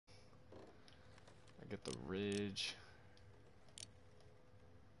at the ridge.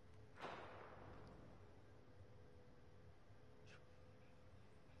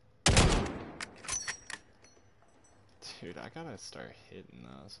 Dude, I gotta start hitting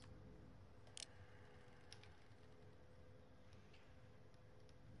those.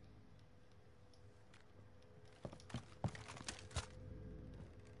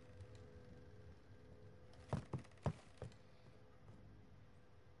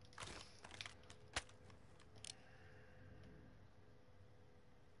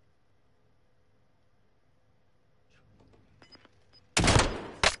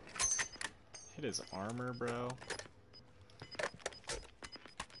 Hit his armor, bro.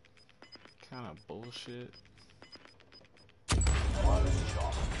 Kind of bullshit.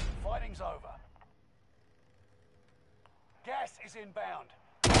 Fighting's over. Gas is inbound.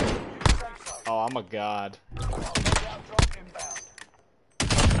 Oh, I'm a god.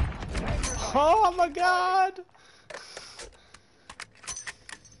 Oh, I'm a god!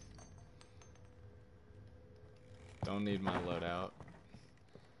 Don't need my loadout.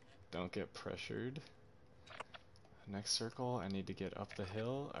 Don't get pressured. Next circle, I need to get up the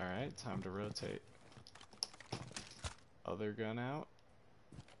hill. Alright, time to rotate. Other gun out.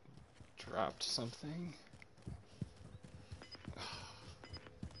 Dropped something.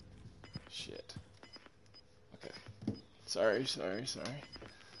 Shit. Okay. Sorry.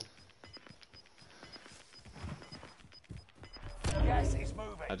 Gas is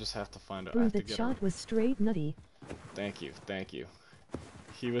moving. I just have to find a... Ooh, that shot was straight nutty. Thank you.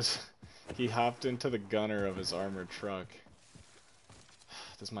 He hopped into the gunner of his armored truck.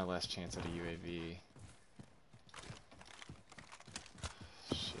 This is my last chance at a UAV.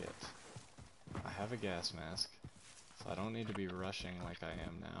 Shit. I have a gas mask, so I don't need to be rushing like I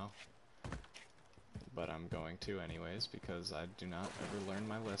am now. But I'm going to anyways, because I do not ever learn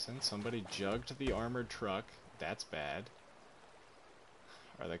my lesson. Somebody jugged the armored truck. That's bad.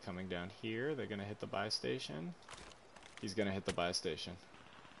 Are they coming down here? They're gonna hit the buy station? He's gonna hit the buy station.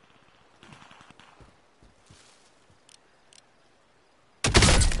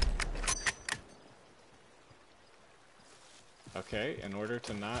 Okay, in order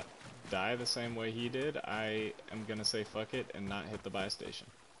to not die the same way he did, I am gonna say fuck it and not hit the buy station.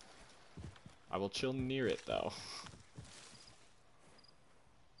 I will chill near it though.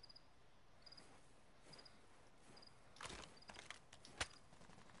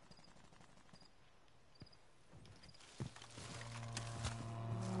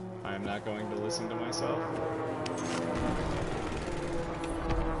 I am not going to listen to myself.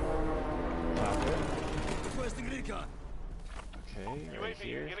 Pop it. Requesting recon. Okay, right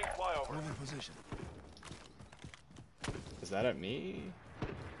here. Moving position. Is that at me?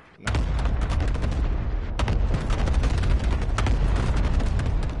 No.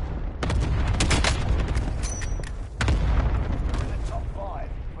 We're in the top 5,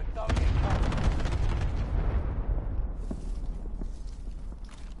 but don't get caught.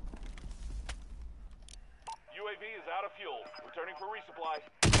 UAV is out of fuel. Returning for resupply.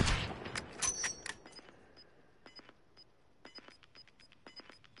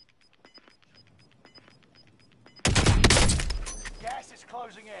 Gas is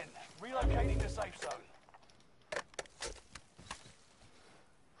closing in. Relocating to safe zone.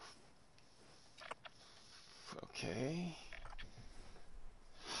 Okay.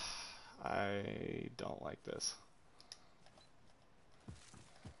 I don't like this.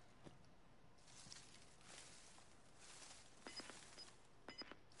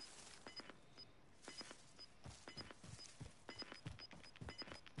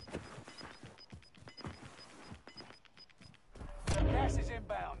 Gas is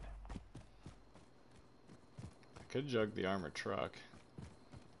inbound. I could jug the armored truck.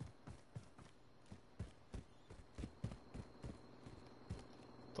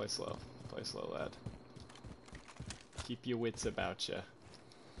 Play slow, lad. Keep your wits about ya.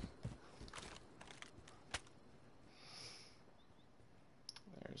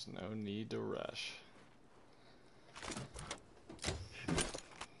 There's no need to rush.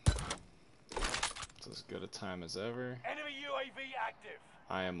 It's as good a time as ever. Enemy UAV active.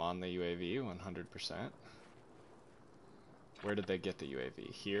 I am on the UAV 100%. Where did they get the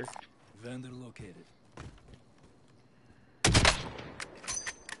UAV? Here? Vendor located.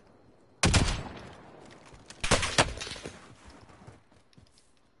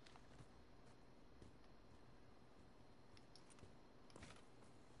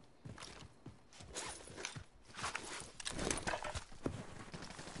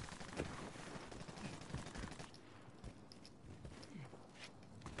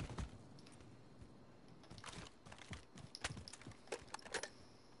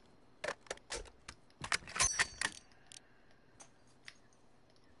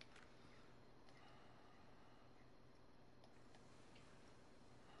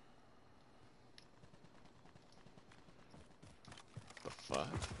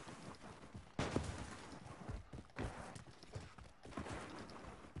 fuck?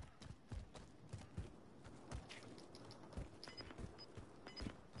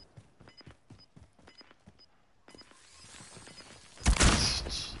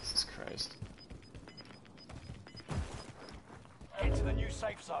 Jesus Christ. Get to the new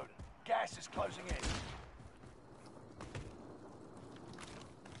safe zone. Gas is closing in.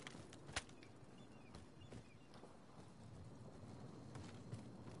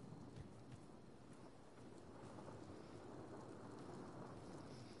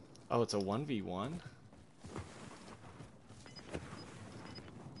 Oh, it's a 1v1?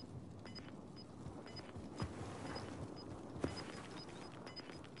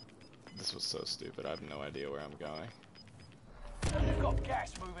 This was so stupid. I have no idea where I'm going. You've got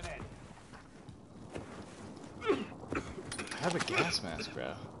gas moving in. I have a gas mask,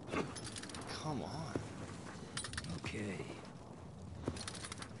 bro. Come on. Okay.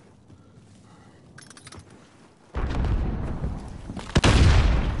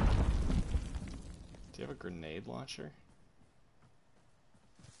 Do you have a grenade launcher?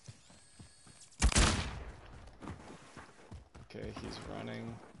 Okay, he's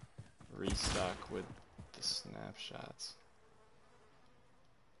running. Restock with the snapshots.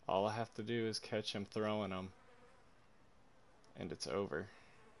 All I have to do is catch him throwing them, and it's over.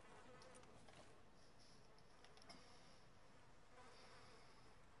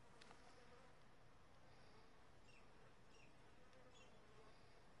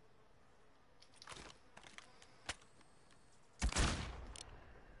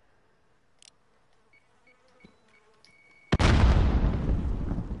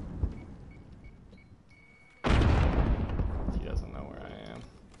 He doesn't know where I am.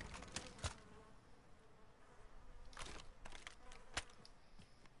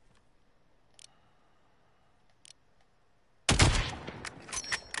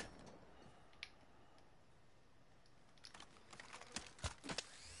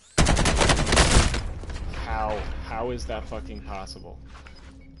 How is that fucking possible?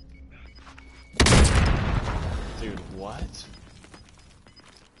 Dude, what?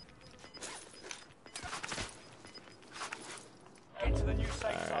 Get to the new safe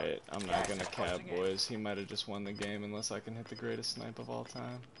zone. Alright, I'm not Gas gonna is cap, closing in. boys. He might have just won the game unless I can hit the greatest snipe of all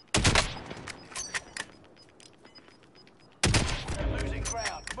time. You're losing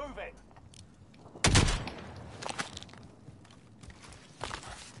ground. Move it.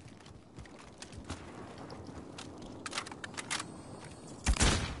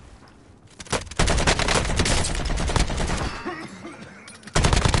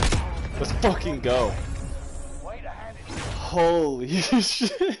 Let's fucking go. Way to hand it. Holy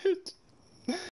shit.